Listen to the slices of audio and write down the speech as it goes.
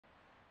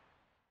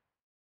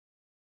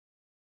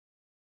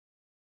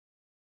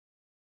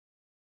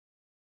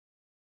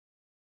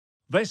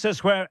This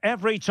is where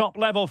every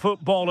top-level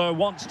footballer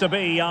wants to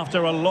be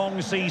after a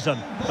long season.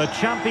 The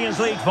Champions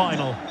League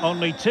final.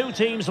 Only two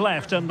teams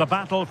left in the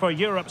battle for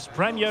Europe's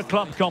Premier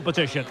Club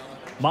competition.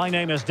 My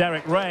name is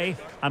Derek Ray,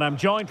 and I'm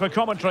joined for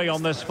commentary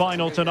on this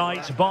final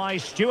tonight by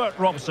Stuart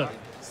Robson.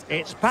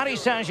 It's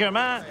Paris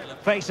Saint-Germain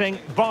facing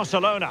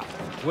Barcelona.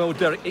 Well,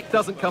 Derek, it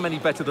doesn't come any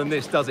better than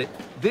this, does it?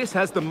 This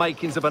has the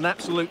makings of an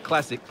absolute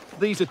classic.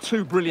 These are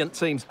two brilliant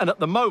teams, and at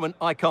the moment,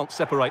 I can't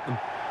separate them.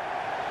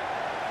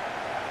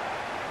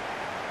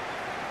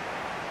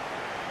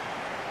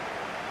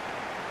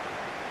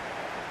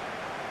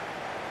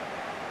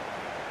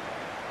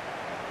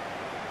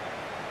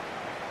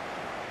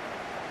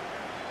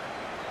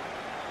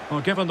 Well,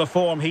 given the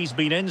form he's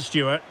been in,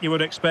 Stuart, you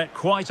would expect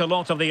quite a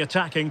lot of the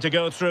attacking to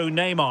go through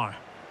Neymar.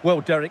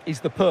 Well, Derek, he's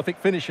the perfect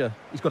finisher.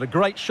 He's got a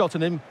great shot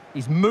on him,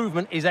 his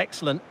movement is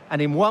excellent,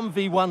 and in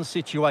 1v1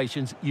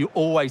 situations, you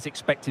always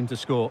expect him to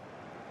score.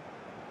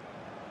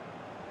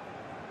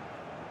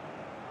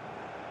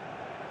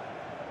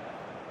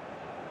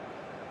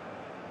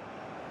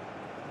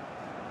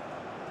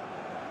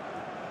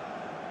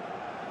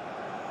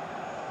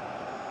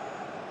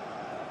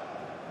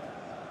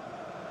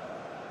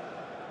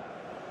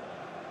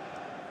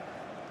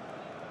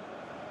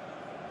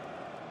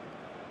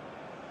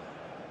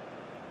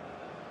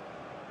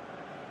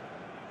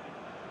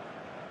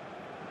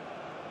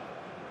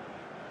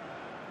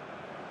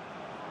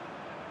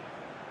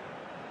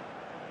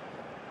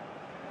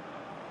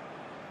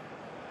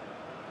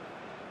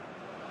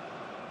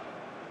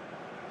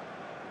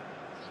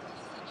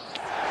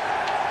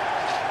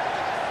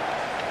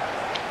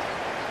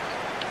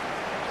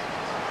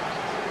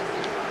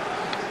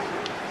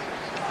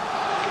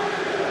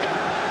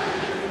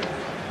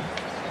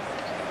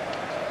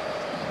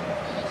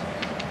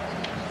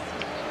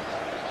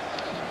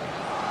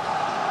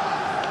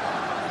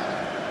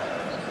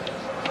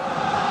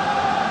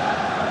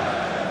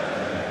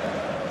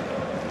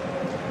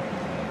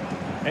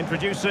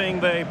 Introducing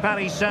the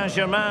Paris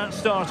Saint-Germain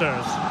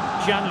starters.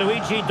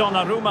 Gianluigi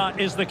Donnarumma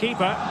is the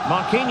keeper.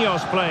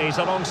 Marquinhos plays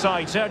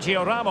alongside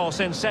Sergio Ramos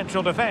in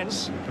central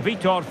defence.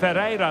 Vitor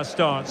Ferreira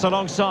starts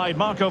alongside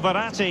Marco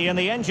Verratti in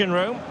the engine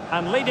room.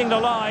 And leading the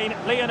line,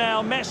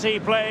 Lionel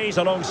Messi plays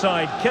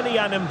alongside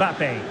Kylian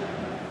Mbappe.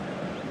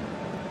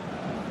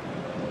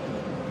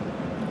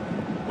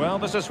 Well,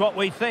 this is what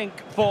we think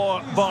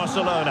for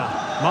Barcelona.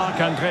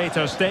 Marc-Andre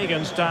ter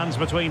Stegen stands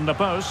between the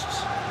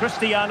posts.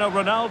 Cristiano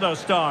Ronaldo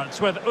starts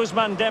with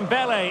Ousmane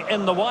Dembele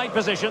in the wide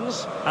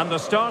positions. And the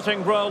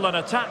starting role in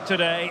attack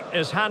today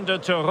is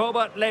handed to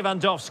Robert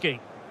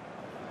Lewandowski.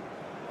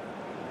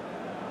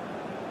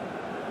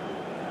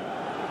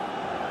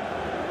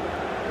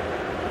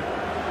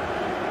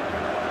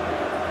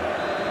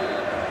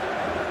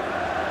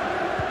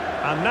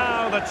 And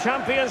now the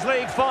Champions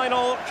League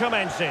final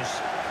commences.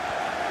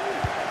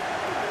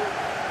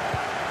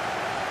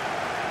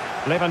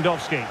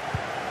 Lewandowski.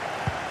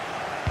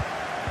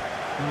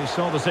 We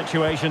saw the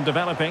situation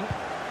developing.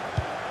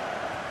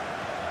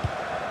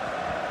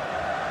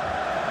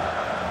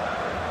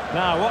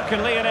 Now, what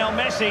can Lionel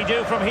Messi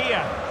do from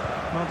here?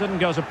 Well, didn't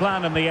go to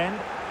plan in the end.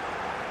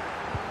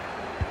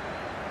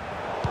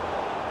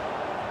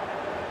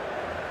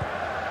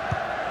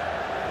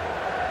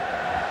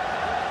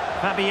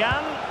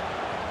 Fabian.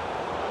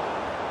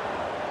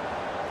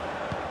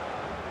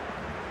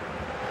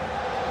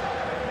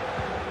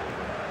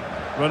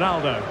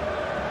 Ronaldo.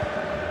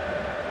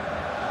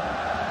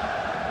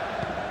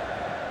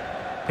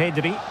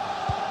 Pedri.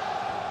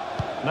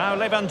 Now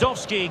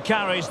Lewandowski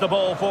carries the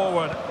ball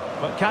forward.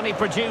 But can he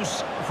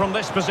produce from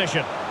this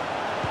position?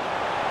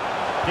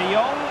 De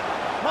Jong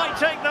might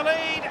take the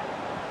lead.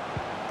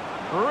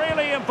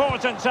 Really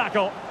important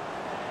tackle.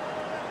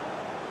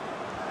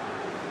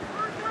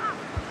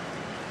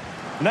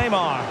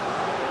 Neymar.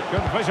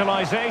 Good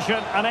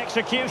visualisation and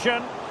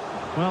execution.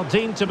 Well,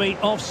 deemed to be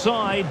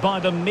offside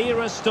by the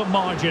merest of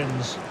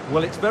margins.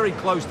 Well, it's very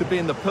close to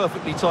being the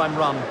perfectly timed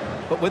run,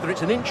 but whether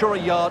it's an inch or a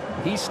yard,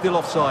 he's still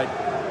offside.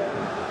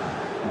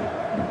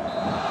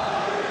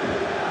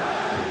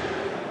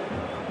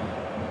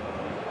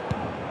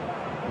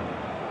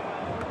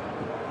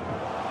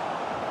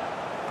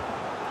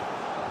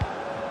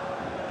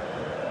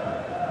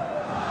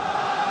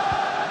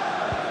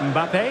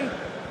 Mbappe.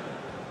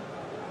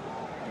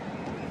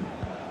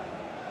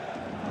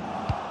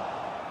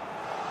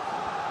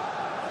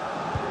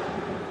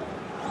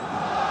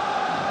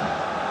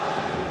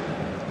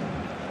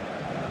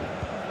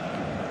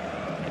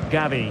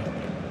 Gavi.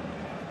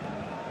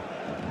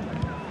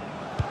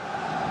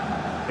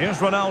 Here's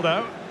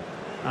Ronaldo.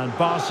 And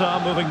Barca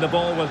moving the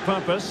ball with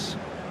purpose.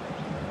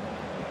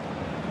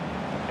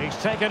 He's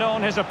taken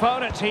on his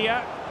opponent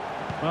here.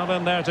 Well,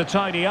 in there to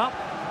tidy up.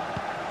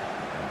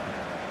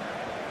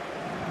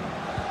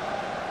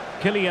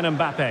 Kylian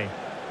Mbappe.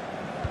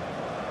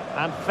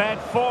 And fed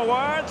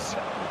forwards.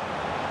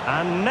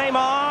 And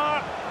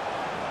Neymar.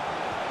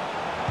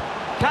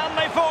 Can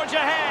they forge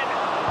ahead?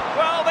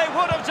 Well, they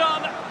would have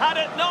done had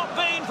it not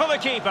been for the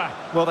keeper.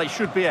 Well, they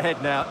should be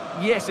ahead now.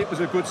 Yes, it was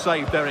a good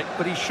save, Derek,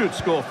 but he should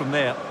score from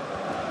there.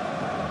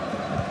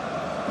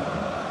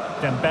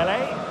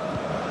 Dembele.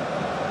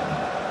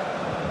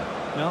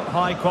 No,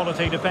 high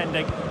quality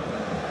defending.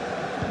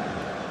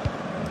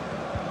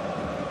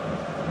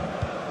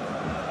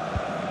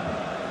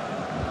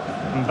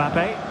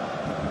 Mbappe.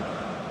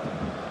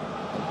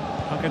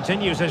 Well,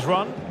 continues his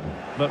run,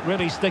 but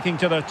really sticking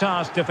to their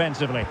task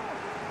defensively.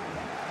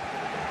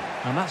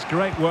 And that's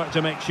great work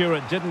to make sure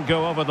it didn't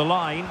go over the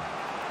line.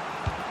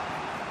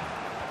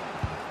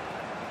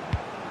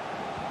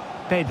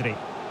 Pedri.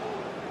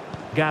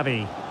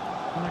 Gavi.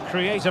 And a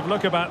creative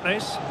look about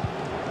this.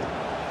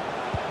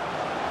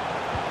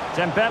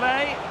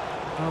 Dembele.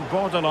 Well,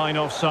 borderline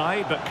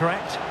offside, but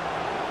correct.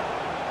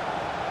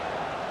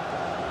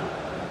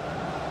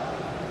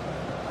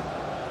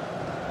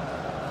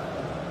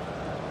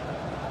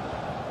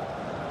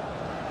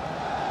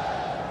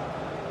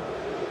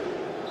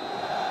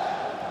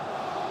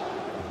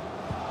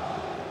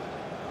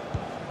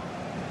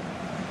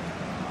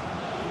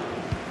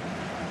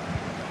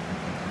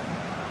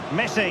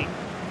 Messi.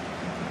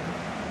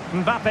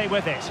 Mbappe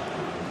with it.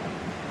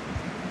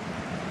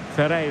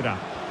 Ferreira.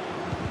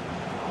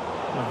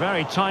 A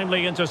very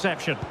timely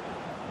interception.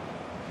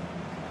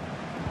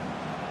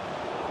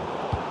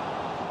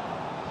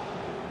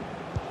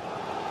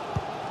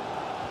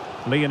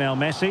 Lionel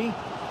Messi.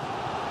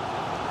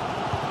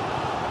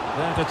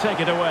 There to take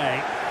it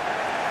away.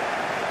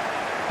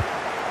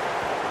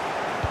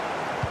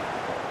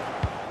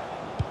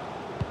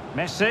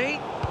 Messi.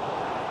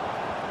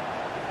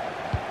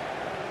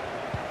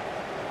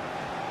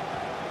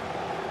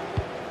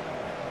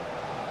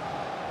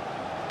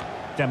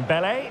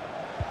 Dembele.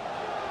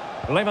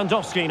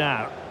 Lewandowski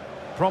now.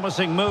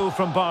 Promising move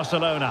from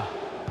Barcelona.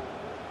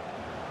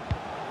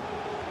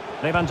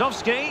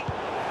 Lewandowski.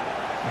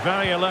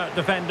 Very alert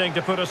defending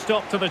to put a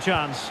stop to the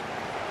chance.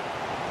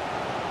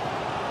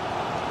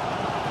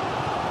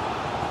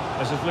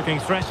 This is looking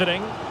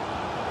threatening,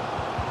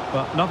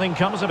 but nothing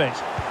comes of it.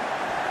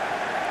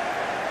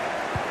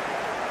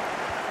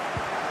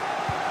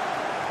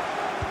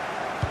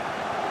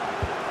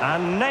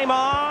 And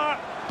Neymar.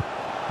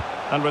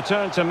 And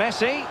return to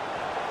Messi.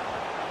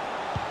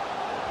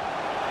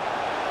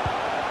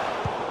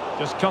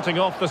 Just cutting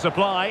off the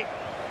supply.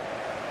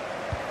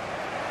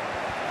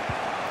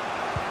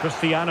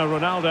 Cristiano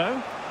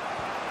Ronaldo.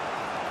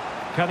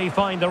 Can he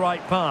find the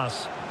right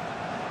pass?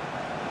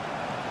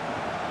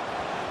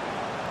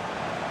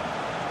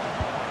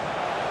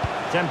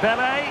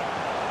 Dembele.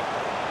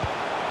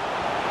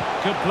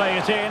 Could play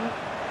it in.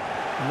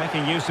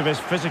 Making use of his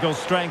physical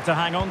strength to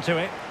hang on to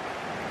it.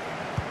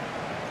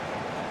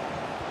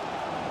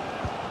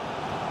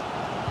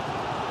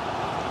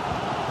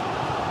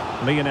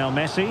 Lionel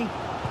Messi.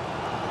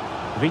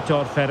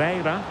 Vitor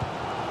Ferreira.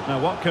 Now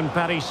what can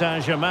Paris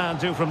Saint-Germain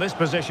do from this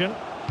position?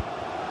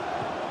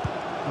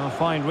 A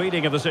fine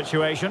reading of the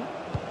situation.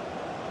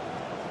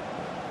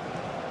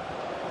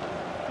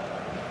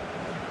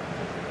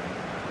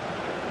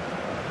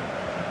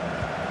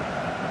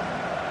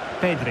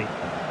 Pedri.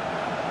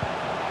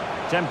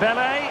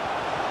 Dembele.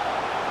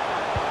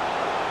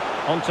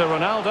 On to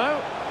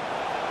Ronaldo.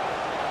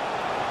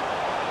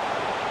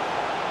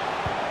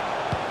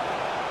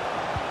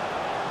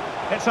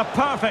 It's a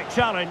perfect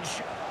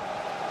challenge.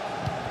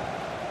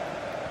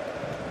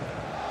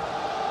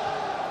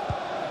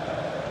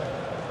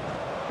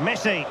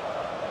 Messi.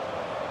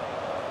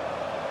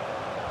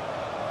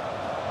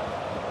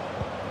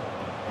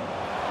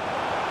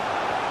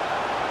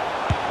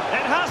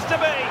 It has to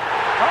be.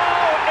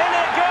 Oh, in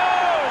it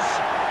goes.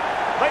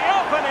 The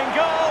opening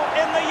goal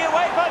in the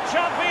UEFA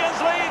Champions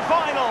League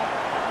final.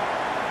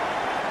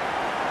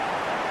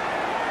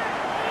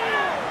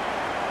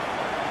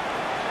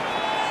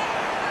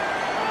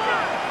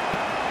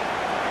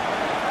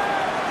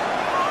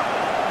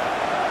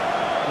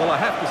 Well, I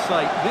have to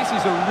say, this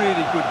is a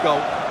really good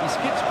goal. He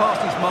skips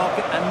past his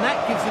marker, and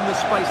that gives him the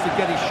space to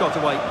get his shot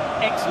away.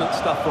 Excellent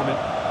stuff from him.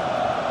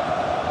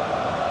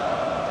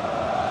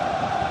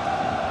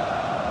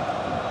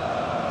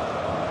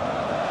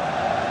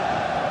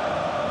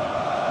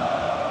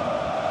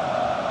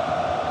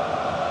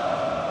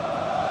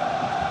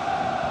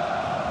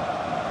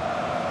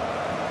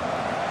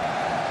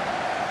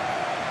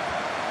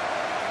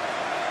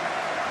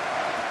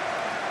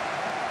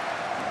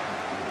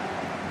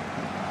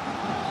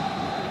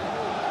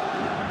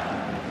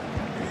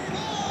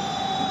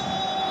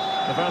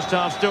 The first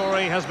half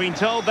story has been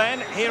told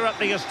then, here at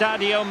the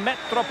Estadio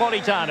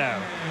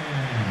Metropolitano.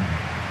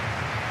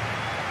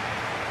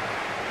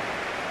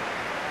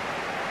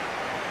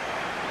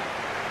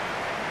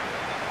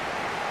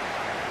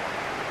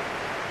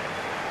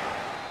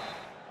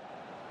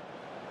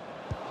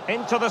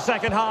 Into the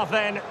second half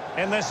then,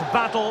 in this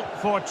battle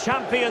for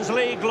Champions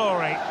League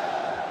glory.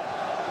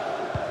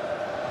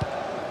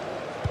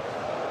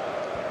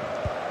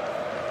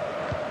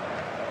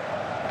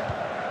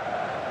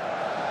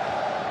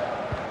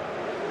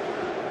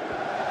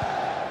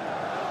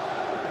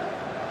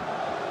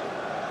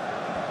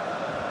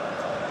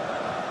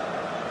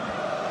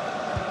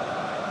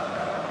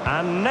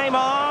 And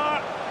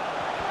Neymar.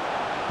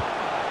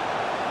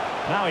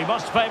 Now he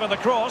must favour the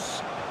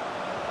cross.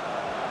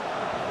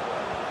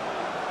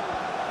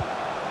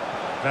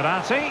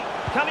 Verratti,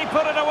 can he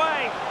put it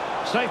away?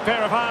 Safe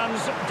pair of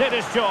hands, did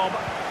his job.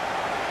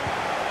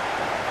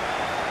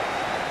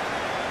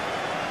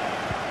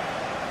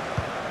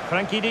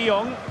 Frankie de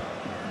Jong.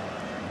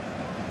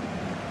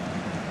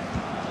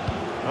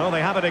 Oh,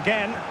 they have it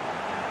again.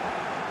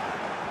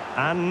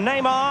 And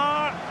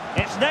Neymar.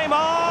 It's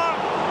Neymar.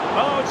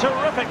 Oh,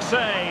 terrific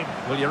save.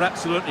 Well, you're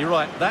absolutely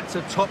right. That's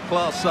a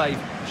top-class save.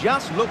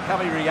 Just look how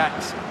he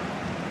reacts.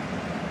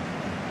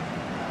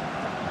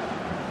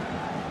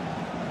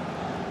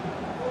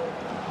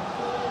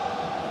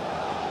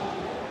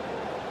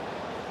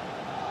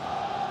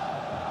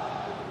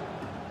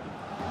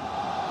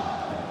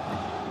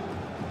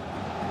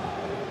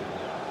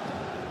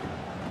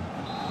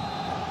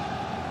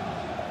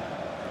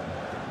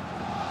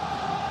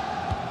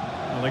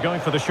 Well, they're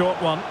going for the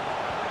short one.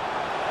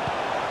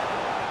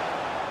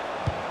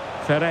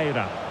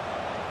 Ferreira.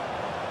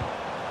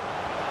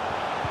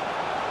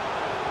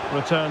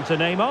 Return to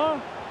Neymar.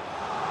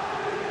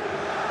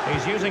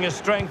 He's using his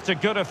strength to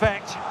good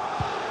effect.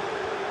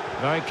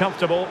 Very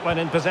comfortable when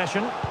in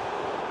possession.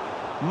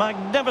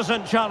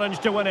 Magnificent challenge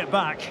to win it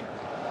back.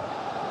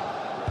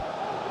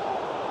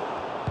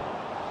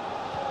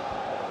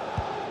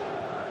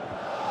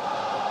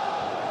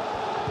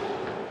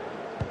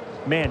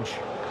 Mensch.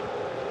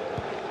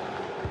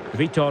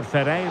 Vitor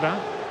Ferreira.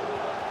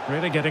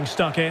 Really getting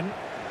stuck in.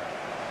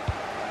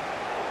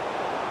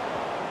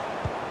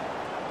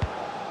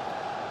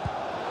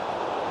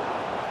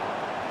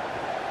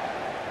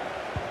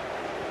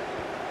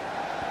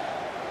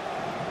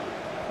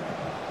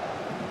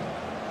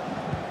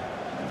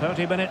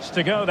 "30 minutes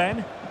to go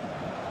then."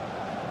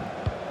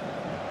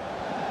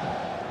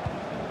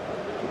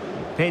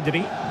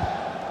 Pedri.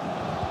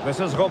 This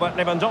is Robert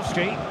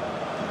Lewandowski.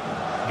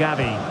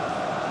 Gavi.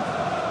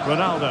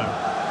 Ronaldo.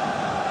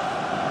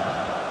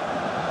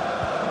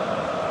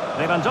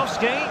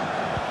 Lewandowski.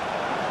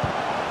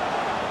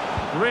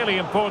 Really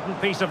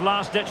important piece of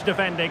last-ditch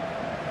defending.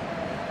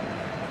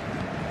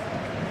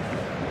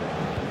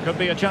 Could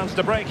be a chance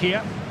to break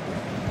here.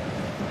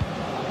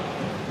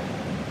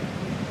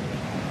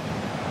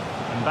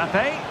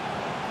 Mbappe.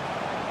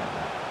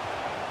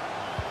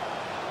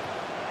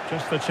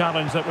 Just the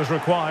challenge that was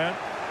required.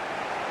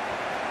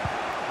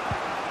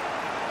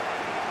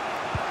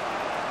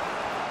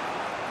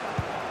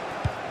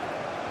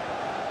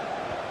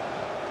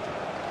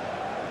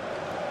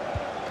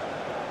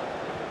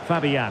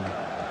 Fabian.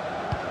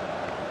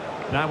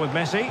 Now with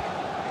Messi.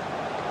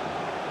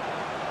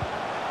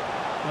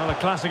 Well, a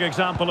classic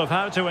example of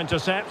how to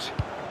intercept.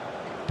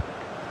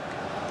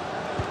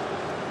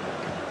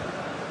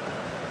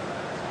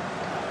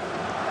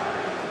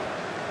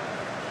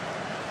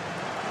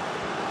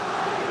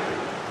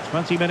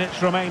 "20 minutes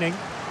remaining."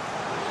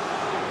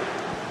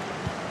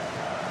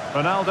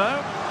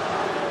 Ronaldo.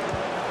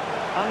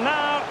 And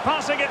now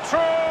passing it through.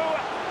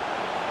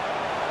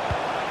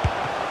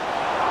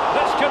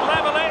 This could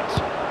level it.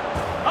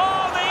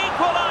 Oh, the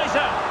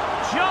equaliser.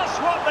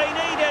 Just what they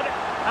needed.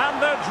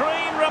 And their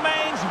dream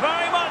remains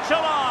very much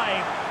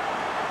alive.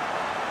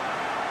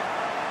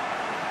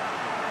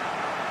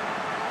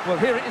 Well,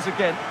 here it is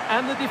again,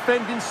 and the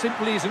defending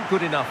simply isn't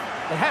good enough.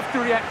 They have to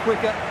react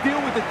quicker, deal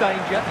with the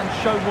danger and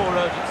show more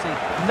urgency,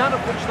 none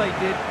of which they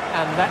did,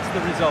 and that's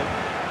the result.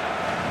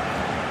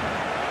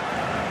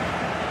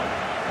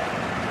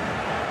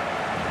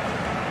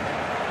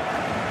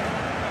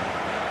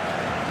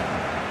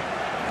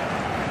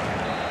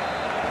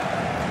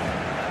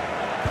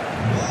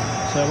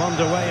 So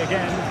underway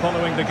again,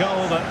 following the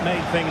goal that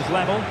made things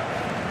level.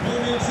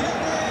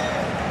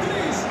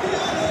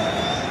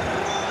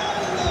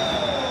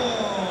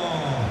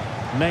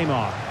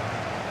 Neymar.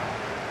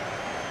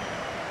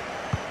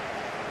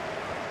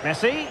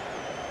 Messi.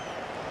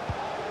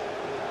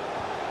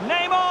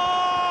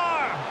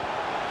 Neymar!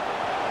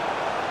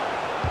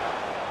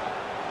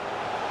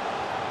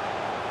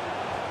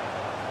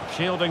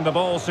 Shielding the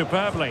ball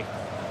superbly.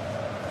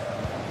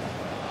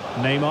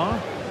 Neymar.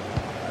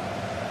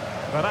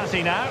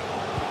 Verratti now.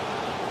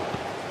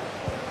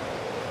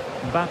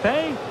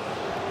 Mbappe.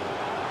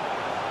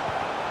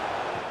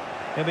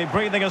 He'll be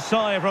breathing a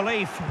sigh of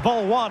relief.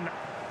 Ball one.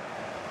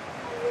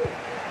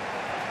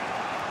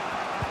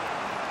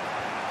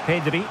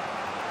 Pedri.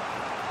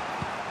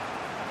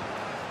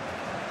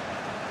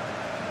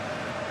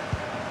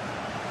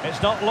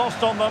 It's not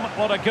lost on them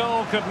what a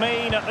goal could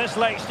mean at this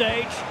late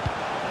stage.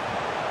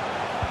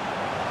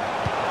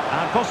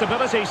 And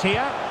possibilities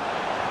here.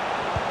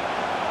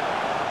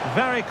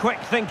 Very quick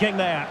thinking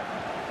there.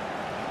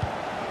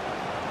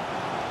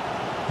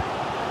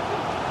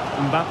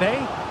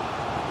 Mbappe.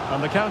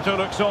 And the counter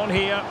looks on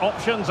here.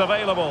 Options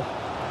available.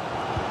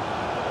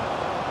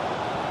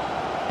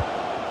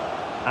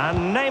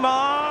 And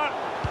Neymar.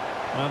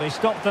 Well, they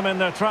stopped them in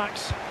their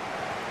tracks.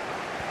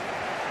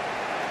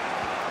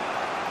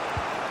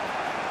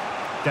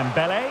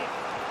 Dembele.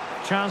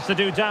 Chance to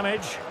do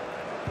damage.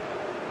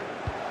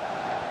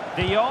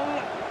 De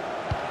Jong.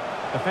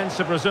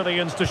 Defensive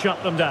Brazilians to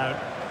shut them down.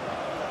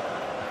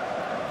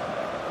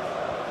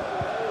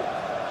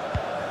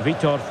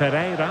 Vitor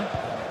Ferreira.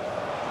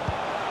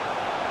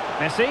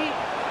 Messi.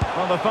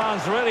 Well, the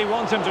fans really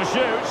want him to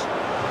shoot.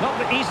 Not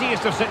the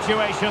easiest of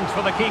situations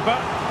for the keeper.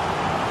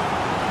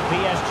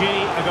 PSG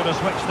are going to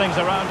switch things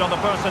around on the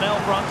personnel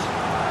front.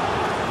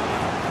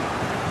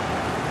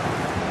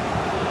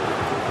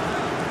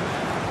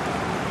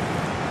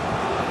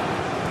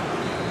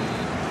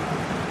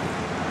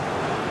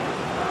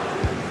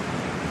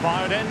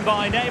 Fired in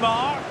by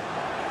Neymar.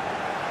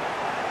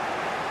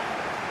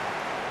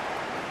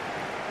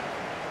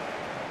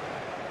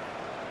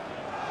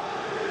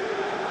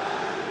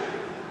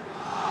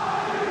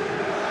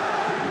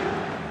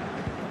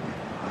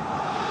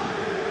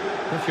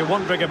 If you're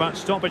wondering about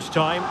stoppage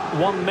time,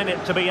 1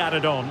 minute to be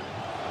added on.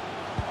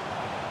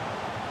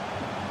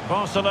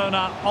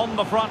 Barcelona on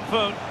the front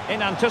foot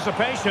in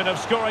anticipation of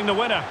scoring the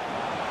winner.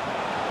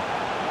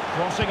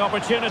 Crossing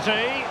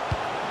opportunity.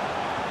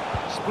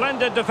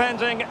 Splendid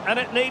defending, and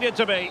it needed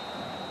to be.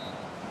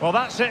 Well,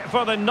 that's it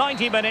for the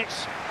 90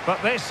 minutes,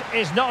 but this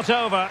is not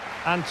over,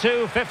 and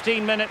two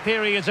 15-minute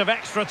periods of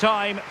extra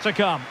time to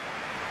come.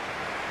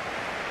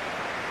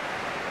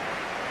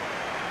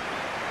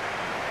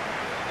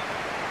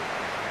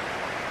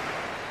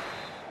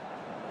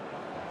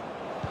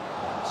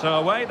 So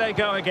away they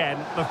go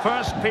again, the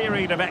first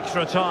period of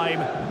extra time,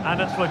 and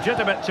it's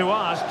legitimate to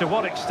ask to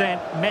what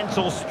extent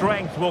mental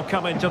strength will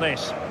come into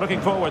this. Looking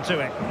forward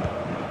to it.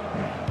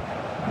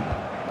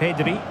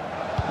 Pedri.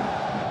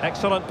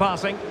 Excellent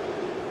passing.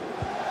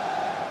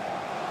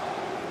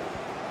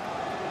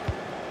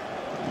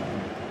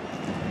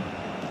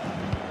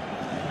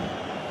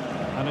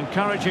 An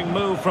encouraging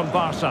move from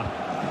Barca.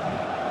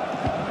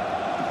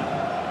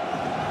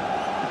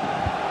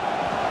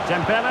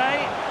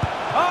 Dembele.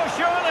 Oh,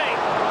 surely!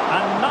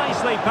 And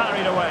nicely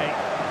parried away.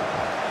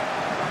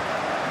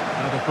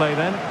 Out of play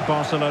then.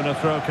 Barcelona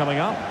throw coming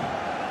up.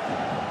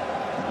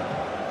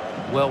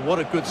 Well, what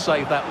a good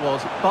save that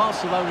was.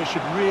 Barcelona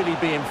should really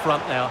be in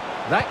front now.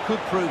 That could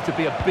prove to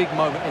be a big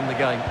moment in the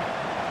game.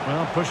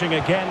 Well, pushing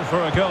again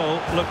for a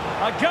goal. Look,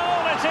 a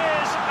goal it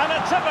is! And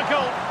a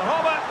typical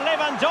Robert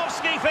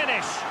Lewandowski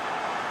finish.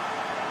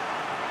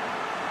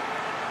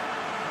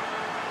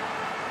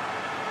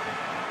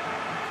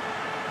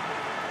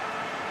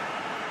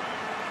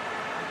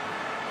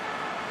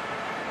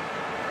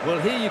 Well,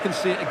 here you can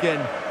see it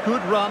again.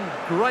 Good run,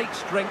 great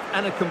strength,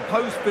 and a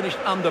composed finish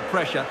under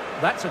pressure.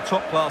 That's a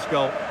top-class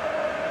goal.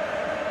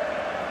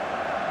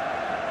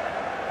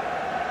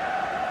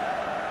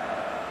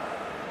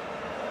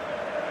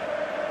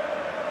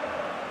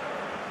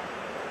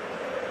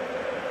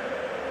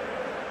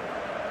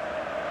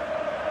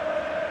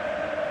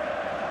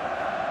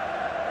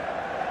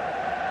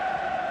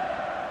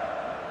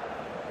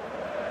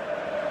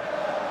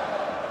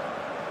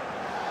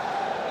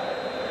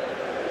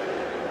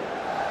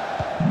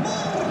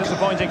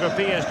 Disappointing for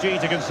PSG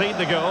to concede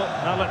the goal.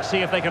 Now let's see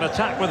if they can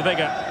attack with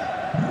vigour.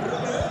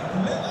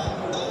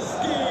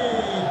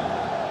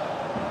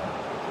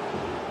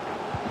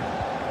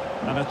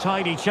 And a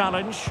tidy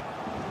challenge.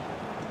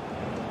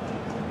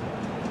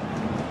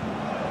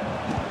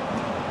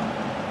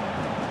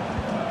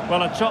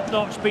 Well, a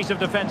top-notch piece of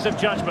defensive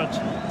judgment.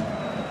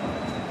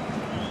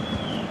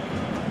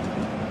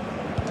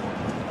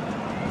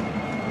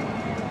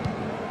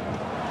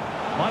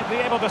 Might be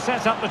able to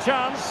set up the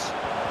chance.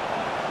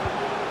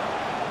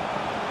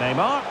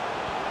 Neymar.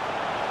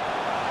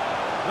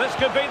 This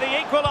could be the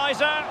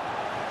equaliser.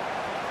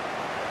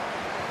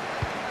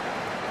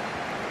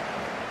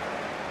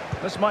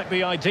 This might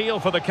be ideal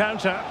for the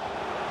counter.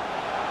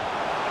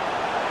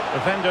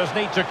 Defenders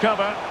need to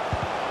cover.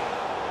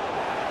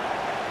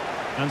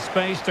 And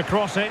space to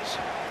cross it.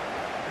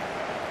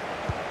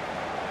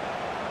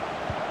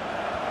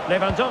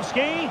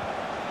 Lewandowski.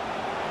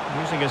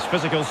 Using his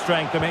physical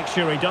strength to make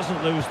sure he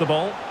doesn't lose the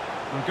ball.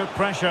 And good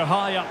pressure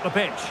high up the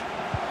pitch.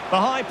 The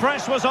high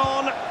press was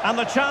on, and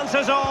the chance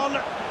is on.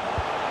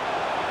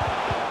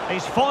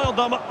 He's foiled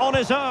them on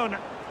his own.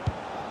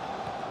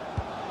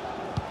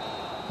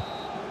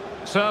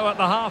 So at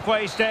the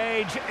halfway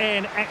stage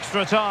in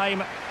extra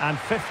time, and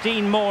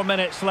 15 more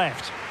minutes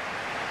left.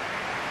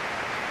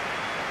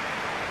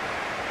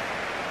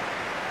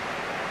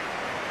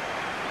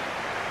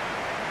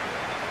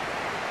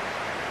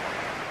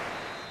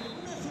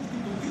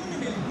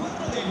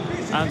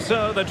 And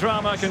so the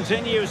drama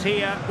continues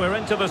here. We're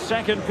into the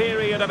second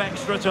period of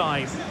extra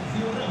time.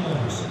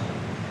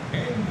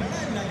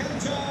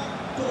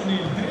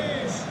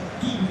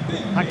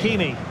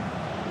 Hakimi.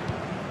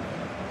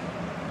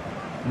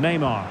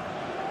 Neymar.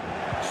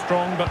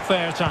 Strong but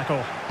fair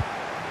tackle.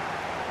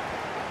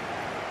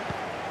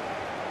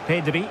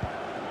 Pedri.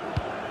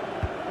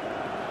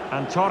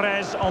 And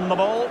Torres on the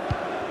ball.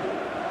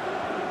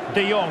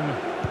 De Jong.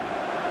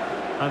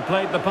 And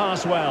played the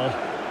pass well.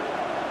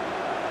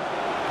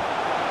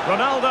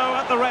 Ronaldo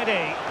at the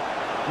ready.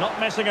 Not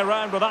messing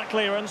around with that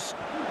clearance.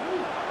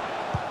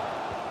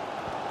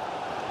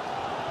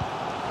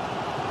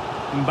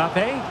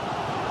 Mbappe.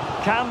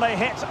 Can they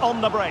hit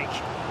on the break?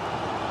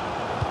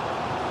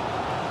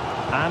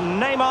 And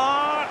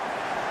Neymar.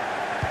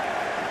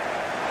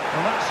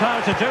 Well, that's how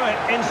to do it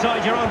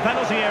inside your own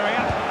penalty area.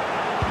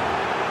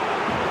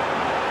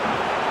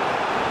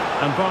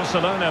 And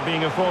Barcelona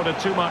being afforded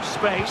too much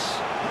space.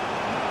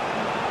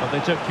 But they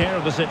took care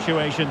of the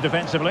situation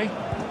defensively.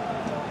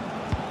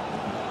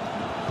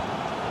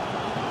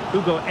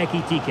 Hugo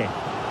Ekitike.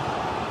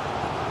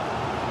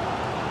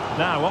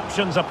 Now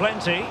options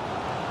aplenty.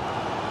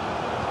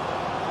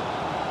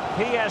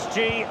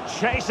 PSG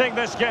chasing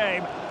this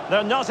game.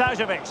 They're not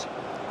out of it.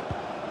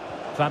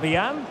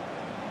 Fabian.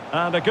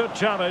 And a good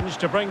challenge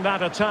to bring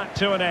that attack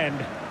to an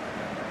end.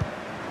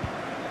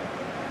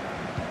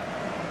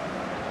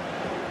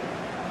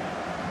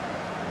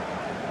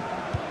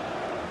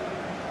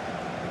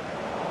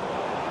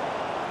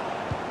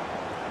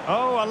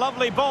 Oh, a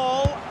lovely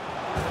ball.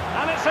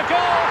 And it's a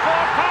goal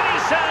for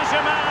Paris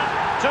Saint-Germain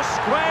to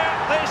square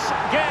this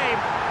game.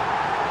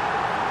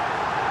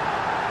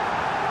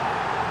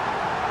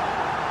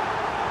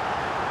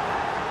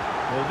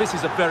 Well, this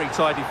is a very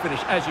tidy finish,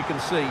 as you can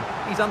see.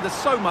 He's under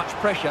so much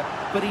pressure,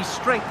 but his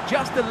strength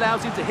just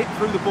allows him to hit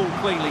through the ball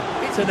cleanly.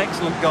 It's an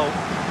excellent goal.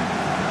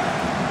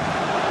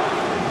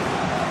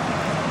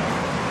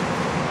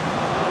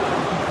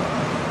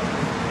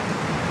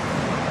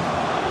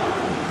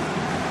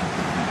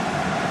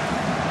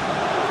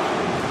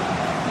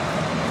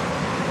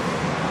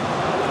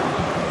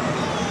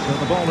 So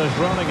the ball is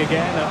rolling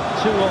again at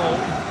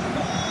 2-2.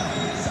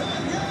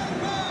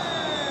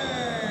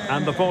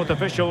 And the fourth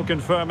official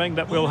confirming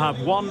that we'll have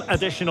one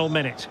additional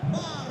minute.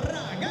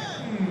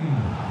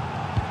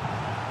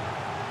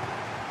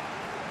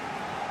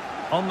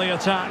 On the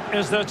attack,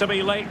 is there to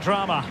be late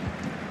drama?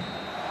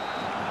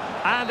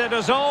 And it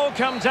has all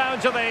come down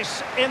to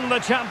this in the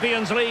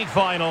Champions League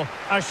final.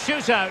 A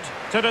shootout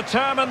to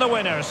determine the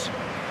winners.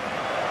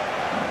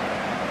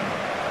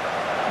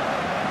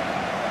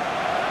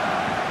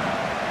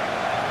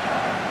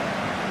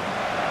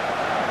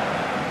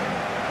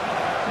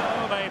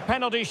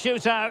 Penalty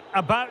shootout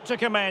about to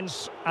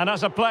commence, and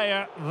as a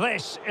player,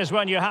 this is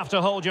when you have to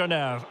hold your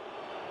nerve.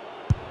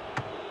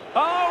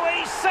 Oh,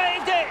 he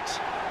saved it!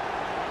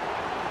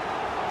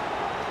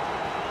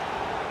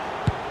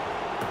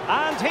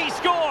 And he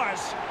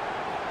scores!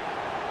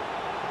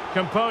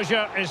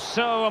 Composure is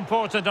so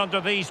important under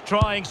these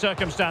trying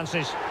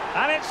circumstances.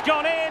 And it's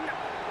gone in!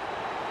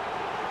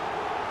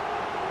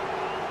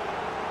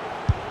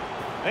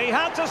 He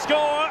had to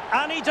score,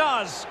 and he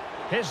does.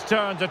 His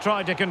turn to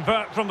try to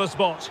convert from the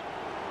spot.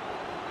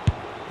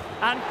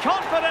 And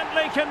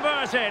confidently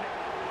converted.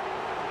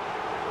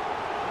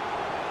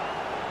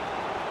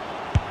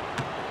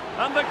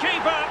 And the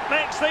keeper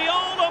makes the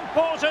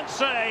all-important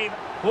save.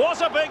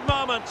 What a big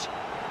moment.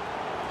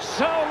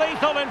 So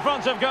lethal in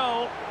front of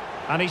goal.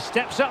 And he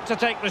steps up to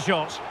take the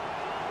shot.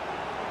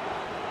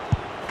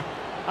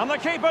 And the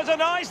keeper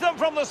denies them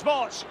from the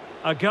spot.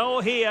 A goal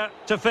here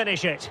to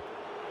finish it.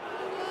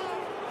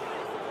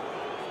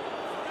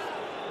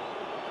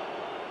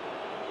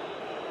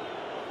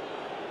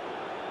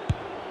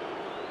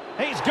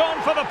 He's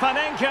gone for the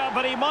Panenka,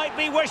 but he might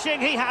be wishing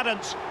he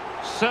hadn't.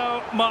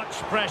 So much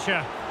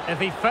pressure. If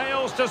he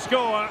fails to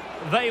score,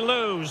 they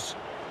lose.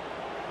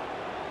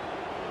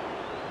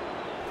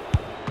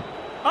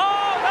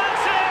 Oh,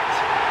 that's it!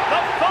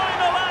 The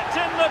final act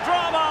in the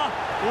drama.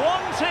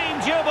 One team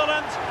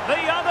jubilant,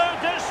 the other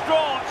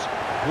distraught.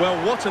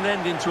 Well, what an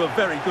ending to a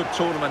very good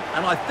tournament,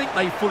 and I think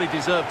they fully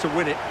deserve to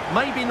win it.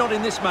 Maybe not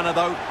in this manner,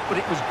 though, but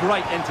it was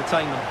great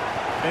entertainment.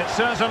 It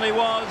certainly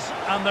was,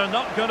 and they're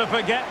not going to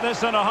forget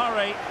this in a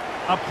hurry.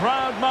 A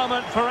proud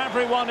moment for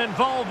everyone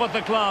involved with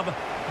the club,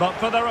 but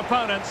for their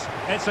opponents,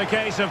 it's a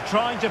case of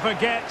trying to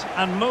forget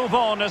and move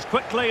on as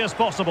quickly as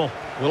possible.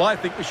 Well, I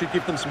think we should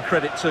give them some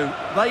credit too.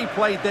 They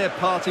played their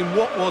part in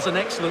what was an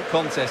excellent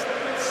contest.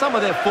 Some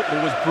of their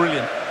football was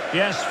brilliant.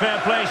 Yes, fair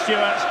play,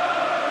 Stuart.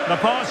 The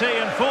party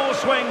in full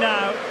swing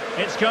now.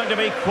 It's going to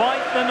be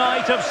quite the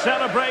night of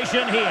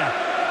celebration here.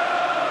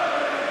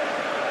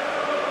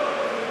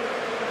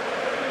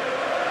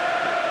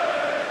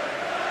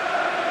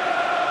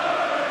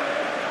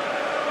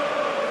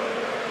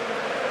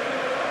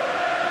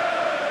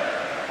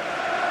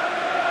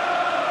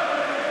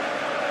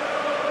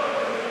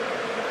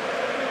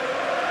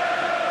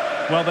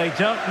 Well, they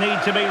don't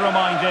need to be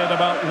reminded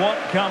about what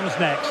comes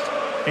next.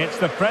 It's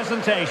the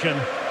presentation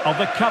of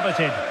the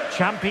coveted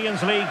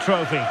Champions League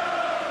trophy.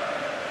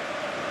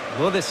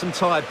 Well, there's some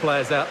tired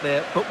players out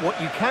there, but what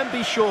you can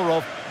be sure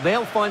of,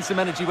 they'll find some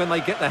energy when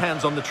they get their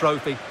hands on the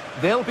trophy.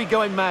 They'll be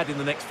going mad in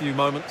the next few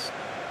moments.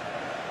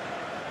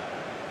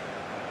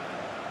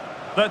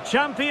 The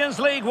Champions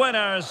League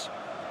winners,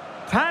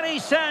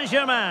 Paris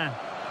Saint-Germain.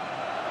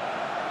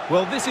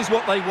 Well, this is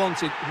what they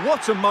wanted.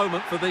 What a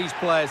moment for these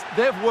players.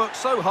 They've worked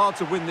so hard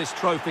to win this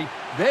trophy.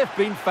 They've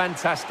been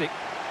fantastic.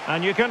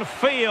 And you can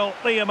feel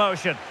the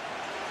emotion.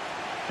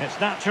 It's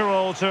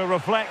natural to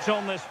reflect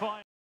on this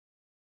final.